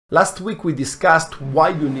Last week we discussed why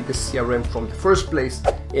you need a CRM from the first place,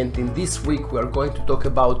 and in this week we are going to talk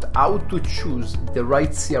about how to choose the right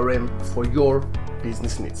CRM for your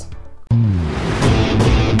business needs.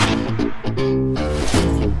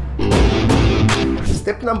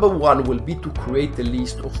 Step number one will be to create a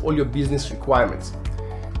list of all your business requirements.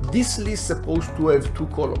 This list is supposed to have two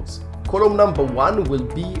columns. Column number one will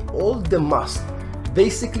be all the must,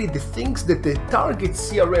 basically the things that the target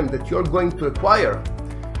CRM that you're going to acquire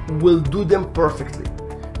will do them perfectly.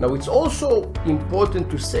 Now, it's also important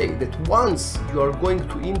to say that once you are going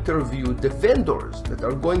to interview the vendors that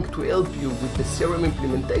are going to help you with the CRM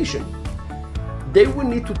implementation, they will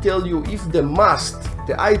need to tell you if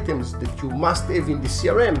the items that you must have in the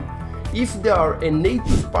CRM, if they are a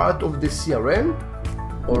native part of the CRM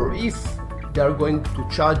or if they are going to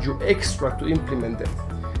charge you extra to implement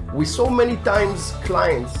them. We saw many times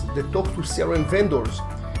clients that talk to CRM vendors,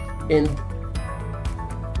 and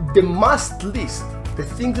the must list, the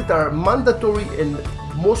things that are mandatory and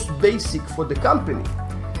most basic for the company,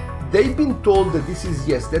 they've been told that this is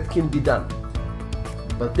yes, that can be done.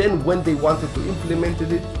 But then when they wanted to implement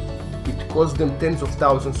it, it cost them tens of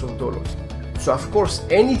thousands of dollars. So of course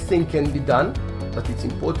anything can be done, but it's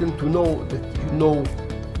important to know that you know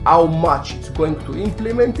how much it's going to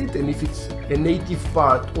implement it and if it's a native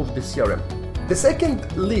part of the CRM. The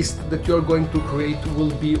second list that you're going to create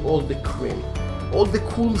will be all the cream, all the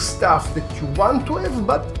cool stuff that you want to have,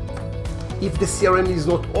 but if the CRM is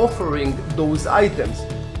not offering those items,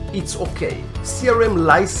 it's okay. CRM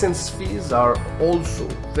license fees are also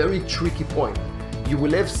very tricky point. You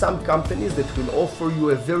will have some companies that will offer you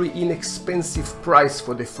a very inexpensive price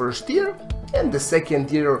for the first year, and the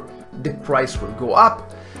second year the price will go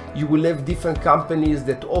up. You will have different companies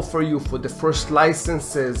that offer you for the first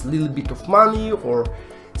licenses a little bit of money or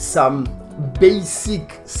some basic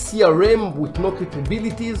CRM with no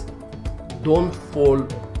capabilities. Don't fall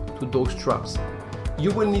to those traps.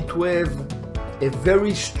 You will need to have a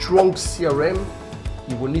very strong CRM.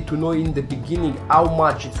 You will need to know in the beginning how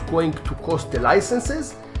much it's going to cost the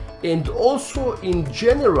licenses, and also in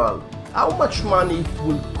general how much money it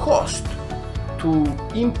will cost to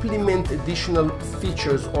implement additional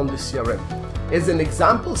features on the CRM. As an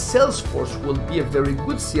example, Salesforce will be a very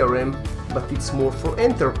good CRM, but it's more for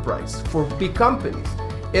enterprise, for big companies.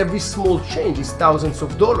 Every small change is thousands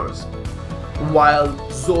of dollars. While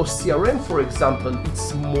Zoho CRM, for example,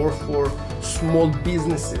 it's more for small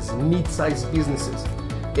businesses, mid-sized businesses.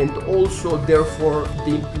 And also, therefore,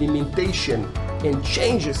 the implementation and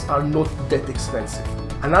changes are not that expensive.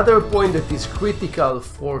 Another point that is critical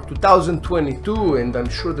for 2022, and I'm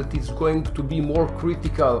sure that it's going to be more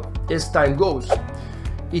critical as time goes,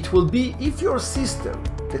 it will be if your system,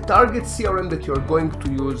 the target CRM that you're going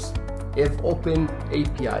to use, have open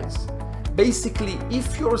APIs. Basically,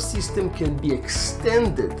 if your system can be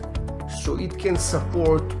extended so it can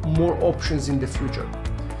support more options in the future.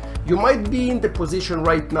 You might be in the position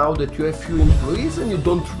right now that you have few employees and you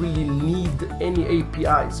don't really need any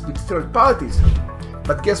APIs with third parties.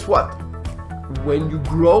 But guess what? When you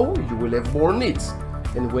grow, you will have more needs.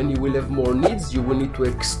 And when you will have more needs, you will need to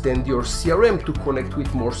extend your CRM to connect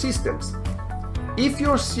with more systems. If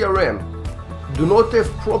your CRM do not have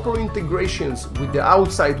proper integrations with the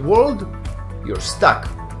outside world, you're stuck.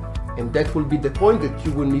 And that will be the point that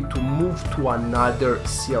you will need to move to another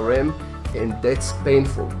CRM, and that's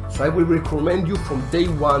painful. So I will recommend you from day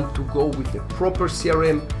one to go with a proper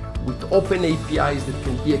CRM with open APIs that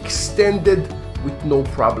can be extended with no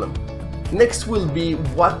problem. Next will be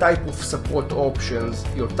what type of support options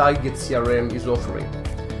your target CRM is offering.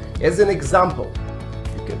 As an example,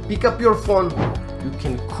 you can pick up your phone, you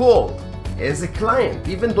can call as a client,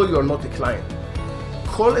 even though you're not a client.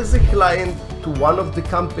 Call as a client to one of the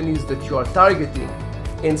companies that you are targeting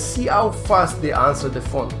and see how fast they answer the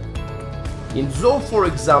phone. In Zoho, for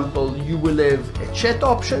example, you will have a chat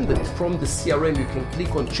option that from the CRM you can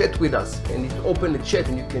click on chat with us and it opens a chat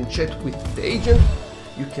and you can chat with the agent.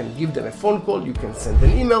 You can give them a phone call, you can send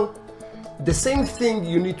an email. The same thing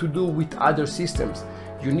you need to do with other systems.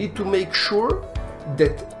 You need to make sure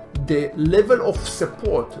that the level of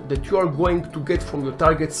support that you are going to get from your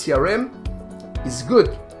target CRM is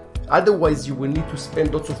good. Otherwise, you will need to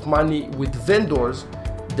spend lots of money with vendors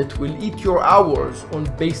that will eat your hours on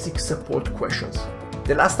basic support questions.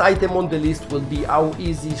 The last item on the list will be how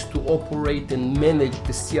easy it is to operate and manage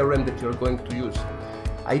the CRM that you're going to use.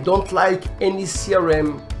 I don't like any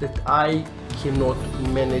CRM that I cannot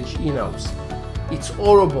manage in-house. It's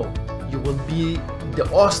horrible. You will be the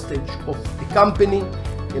hostage of the company,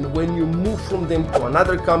 and when you move from them to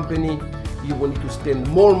another company, you will need to spend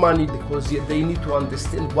more money because they need to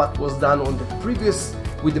understand what was done on the previous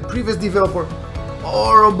with the previous developer.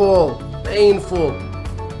 Horrible, painful.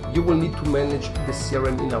 You will need to manage the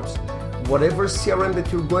CRM in-house. Whatever CRM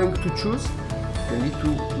that you're going to choose, you need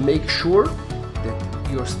to make sure that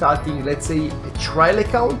you're starting, let's say, a trial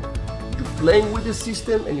account. You're playing with the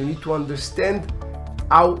system and you need to understand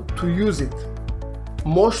how to use it.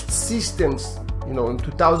 Most systems, in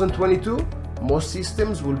 2022, most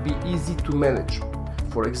systems will be easy to manage.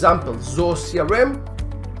 For example, Zoho CRM,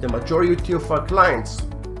 the majority of our clients,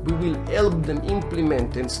 we will help them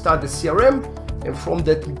implement and start the CRM, and from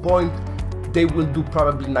that point, they will do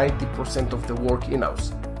probably 90% of the work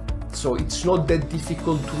in-house. So it's not that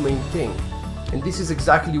difficult to maintain. And this is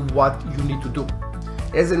exactly what you need to do.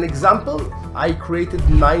 As an example, I created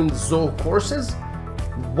 9 Zoho courses.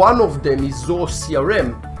 One of them is Zoho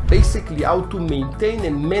CRM, basically how to maintain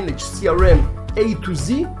and manage CRM A to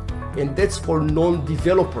Z, and that's for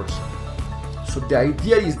non-developers. So the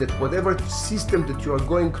idea is that whatever system that you are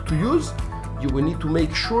going to use, you will need to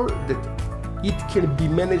make sure that it can be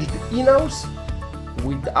managed in-house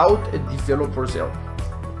without a developer's help.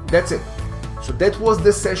 That's it. So that was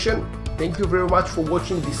the session. Thank you very much for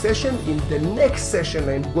watching this session. In the next session,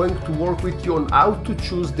 I'm going to work with you on how to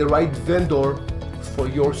choose the right vendor for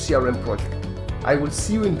your CRM project. I will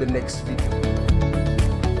see you in the next video.